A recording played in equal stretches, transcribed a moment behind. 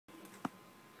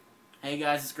Hey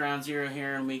guys, it's Ground Zero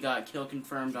here, and we got kill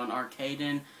confirmed on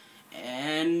Arkaden,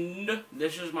 and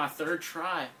this is my third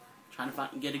try, trying to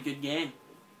get a good game.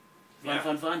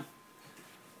 Fun.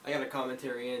 I got a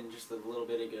commentary in just a little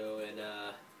bit ago, and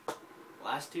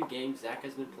last two games Zach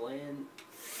has been playing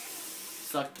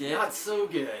Sucked it. not so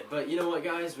good, but you know what,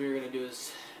 guys? We're gonna do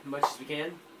as much as we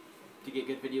can to get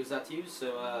good videos out to you.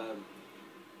 So,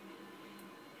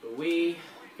 but we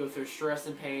go through stress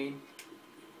and pain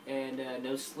and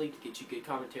no sleep to get you good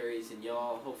commentaries, and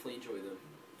y'all hopefully enjoy them.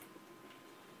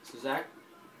 So Zach,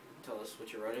 tell us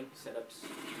what you're running, setups.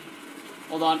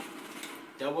 Hold on.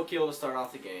 Double kill to start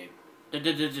off the game. Double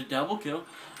kill. Double kill.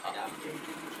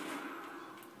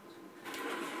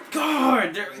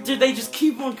 God, dude, they just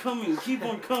keep on coming.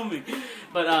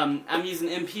 But I'm using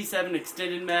MP7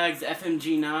 extended mags,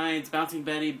 FMG 9s, bouncing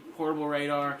Betty, portable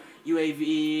radar,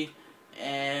 UAV,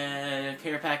 and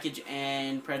care package,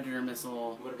 and predator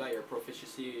missile. What about your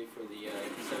proficiency for the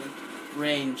MP7?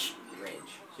 Range. Range.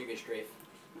 So you're gonna strafe.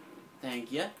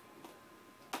 Thank you.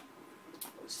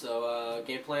 So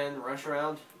game plan, rush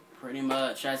around. Pretty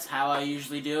much. That's how I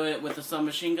usually do it with the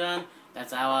submachine gun.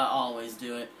 That's how I always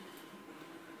do it.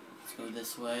 Let's go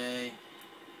this way.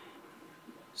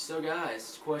 So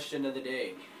guys, question of the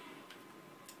day.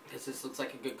 Because this looks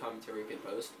like a good commentary we could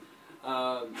post.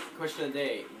 Question of the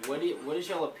day. What is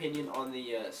y'all opinion on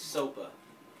the SOPA?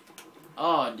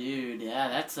 Oh, dude, yeah,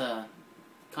 that's a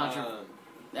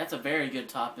that's a very good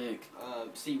topic.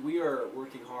 See, we are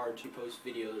working hard to post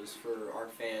videos for our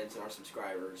fans and our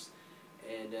subscribers,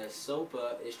 and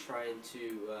SOPA is trying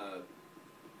to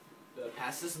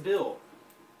pass this bill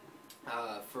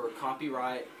for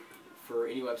copyright for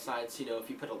any websites. You know,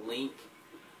 if you put a link,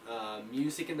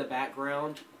 music in the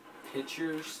background,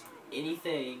 pictures,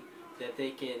 anything that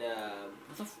they can.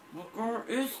 What the fuck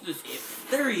is this?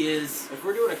 There he is. If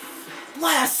we're doing a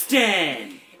last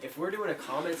stand. If we're doing a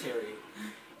commentary,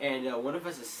 and one of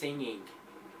us is singing,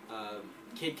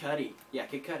 Kid Cudi,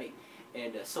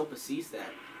 and SOPA sees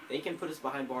that, they can put us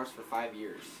behind bars for 5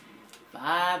 years.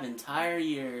 5 entire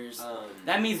years.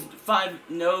 That means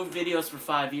no videos for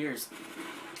 5 years.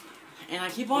 And I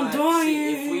keep on doing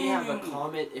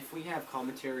it. If we have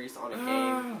commentaries on a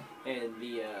game, and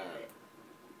the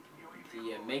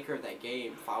maker of that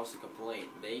game files a complaint,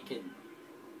 they can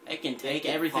take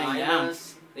everything down.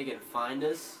 They can find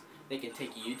us. They can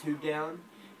take YouTube down.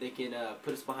 They can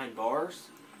put us behind bars.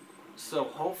 So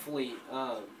hopefully,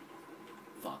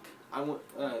 fuck.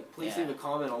 Please leave a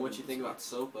comment on what you think about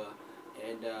SOPA,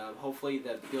 and hopefully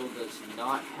that bill does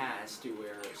not pass to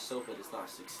where SOPA does not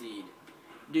succeed.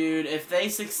 Dude, if they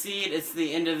succeed, it's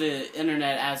the end of the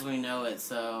internet as we know it.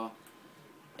 So,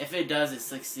 if it does, it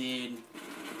succeed.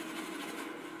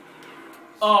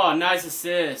 Oh, nice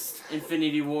assist,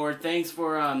 Infinity Ward. Thanks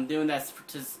for doing that.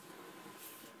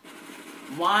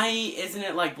 Why isn't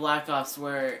it like Black Ops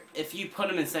where if you put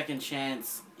them in second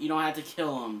chance, you don't have to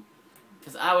kill them?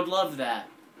 Because I would love that.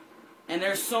 And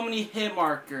there's so many hit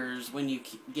markers when you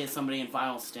get somebody in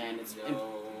final stand. It's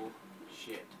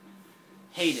shit.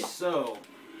 Hate it. So,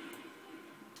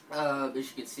 as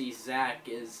you can see, Zach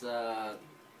is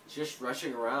just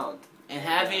rushing around. And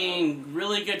having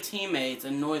really good teammates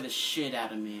annoy the shit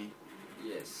out of me.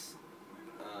 Yes.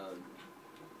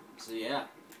 So yeah.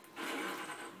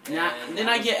 Then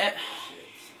I get...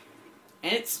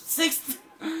 And it's 6th...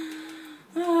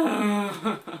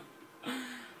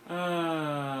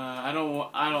 I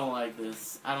don't like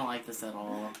this. I don't like this at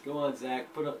all. Go on,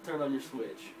 Zach. Turn on your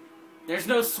switch. There's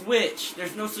no switch.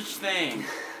 There's no such thing.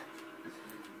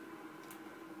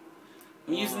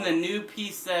 I'm using the new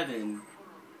P7.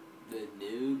 The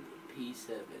new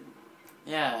P7.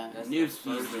 Yeah, that's new the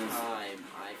first time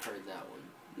I've heard that one.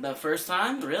 The first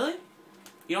time? Really?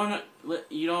 You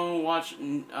don't watch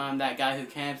that guy who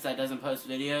camps that doesn't post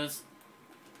videos?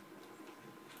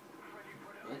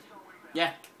 What?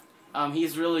 Yeah.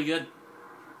 He's really good.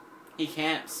 He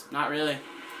camps. Not really.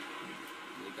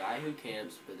 The guy who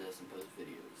camps but doesn't post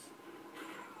videos.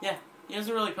 Yeah, he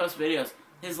doesn't really post videos.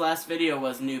 His last video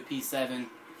was new P7.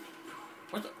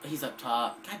 He's up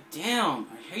top. God damn,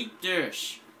 I hate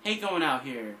this. Hate going out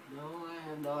here. No, I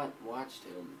have not watched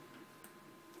him.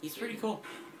 He's pretty cool.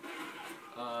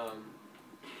 Yeah.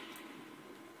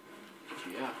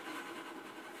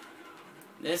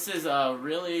 This is a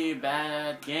really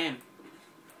bad game.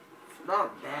 It's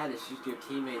not bad, it's just your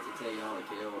teammates that take all the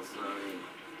kills, so I mean...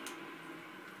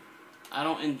 I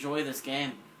don't enjoy this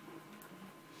game.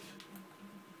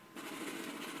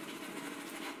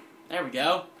 There we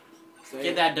go.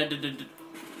 Get that.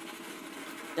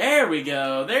 There we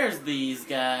go. There's these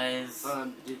guys.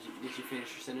 Did you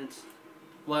finish your sentence?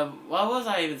 What was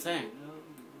I even saying?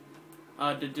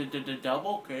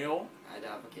 Double kill. I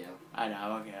double kill. I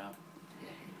double kill.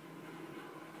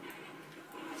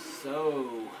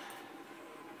 So.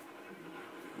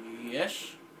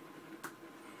 Yes.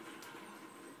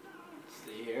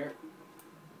 See here.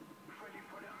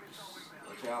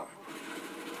 Watch out.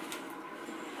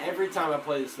 Every time I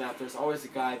play this map, there's always a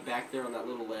guy back there on that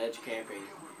little ledge camping.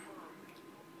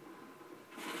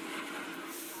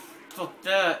 Fuck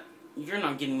that. You're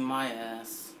not getting my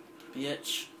ass,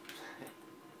 bitch.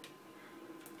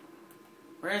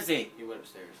 Where is he? He went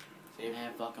upstairs. See him?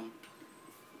 Yeah, fuck him.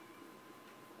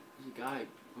 There's a guy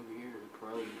over here in a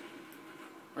prone.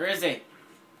 Where is he?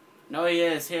 No, he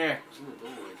is here. He was in the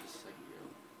doorway just a second ago.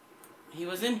 He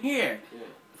was in here. Yeah.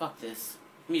 Fuck this.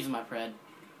 I'm using my pred.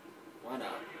 Why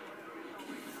not?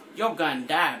 You're gonna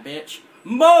die, bitch.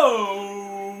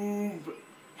 Mob!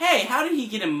 Hey, how did he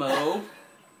get a mob?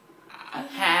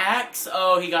 Hacks?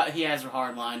 Oh, he has a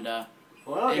hard line, duh.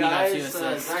 Well, and guys, he got 2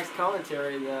 assists. Zach's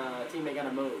commentary, the teammate got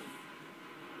a move.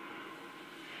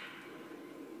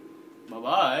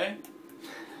 Bye-bye.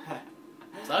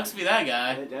 Sucks to be that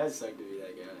guy. It does suck to be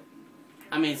that guy.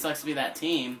 I mean, it sucks to be that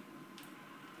team.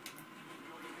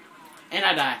 And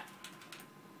I die.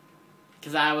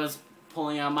 Because I was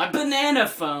pulling out my banana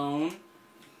phone.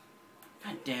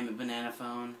 God damn it, banana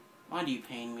phone. Why do you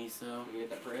pain me so? You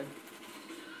get that bread?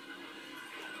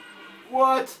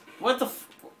 What? What the f...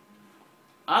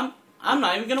 I'm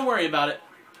not even gonna worry about it.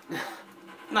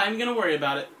 Not even gonna worry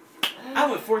about it. I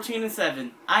went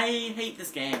 14-7. I hate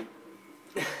this game.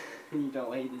 You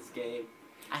don't hate this game.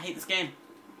 I hate this game.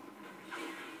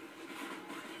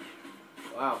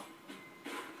 Wow.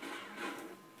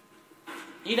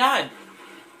 He died.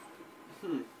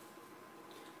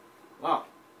 Wow.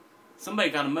 Somebody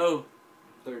got a mow.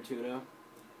 3-2-0.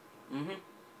 Mm-hmm.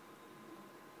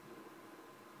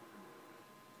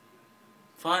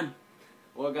 Fun.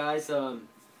 Well, guys,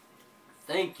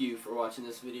 thank you for watching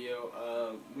this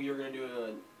video. We are going to do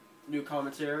a new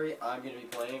commentary. I'm going to be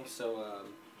playing, so,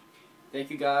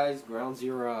 thank you guys. Ground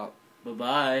Zero out.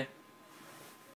 Bye-bye.